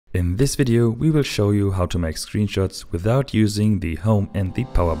In this video we will show you how to make screenshots without using the home and the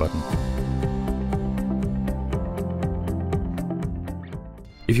power button.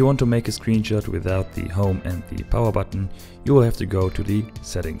 If you want to make a screenshot without the home and the power button, you will have to go to the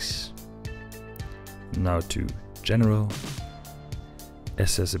settings. Now to General,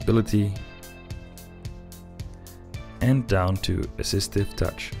 Accessibility and down to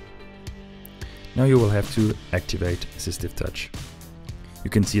AssistiveTouch. Now you will have to activate AssistiveTouch. You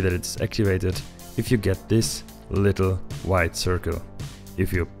can see that it's activated if you get this little white circle.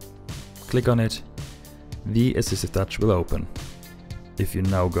 If you click on it, the AssistiveTouch will open. If you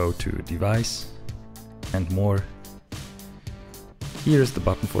now go to Device and More, here is the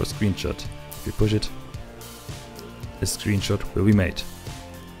button for a screenshot. If you push it, a screenshot will be made.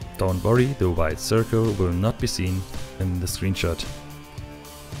 Don't worry, the white circle will not be seen in the screenshot.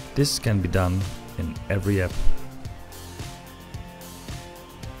 This can be done in every app.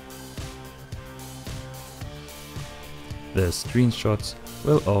 The screenshots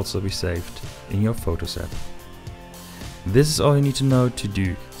will also be saved in your Photos app. This is all you need to know to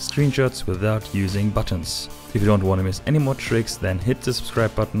do screenshots without using buttons. If you don't want to miss any more tricks, then hit the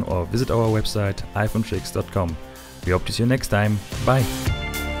subscribe button or visit our website iPhone-Tricks.com. We hope to see you next time. Bye!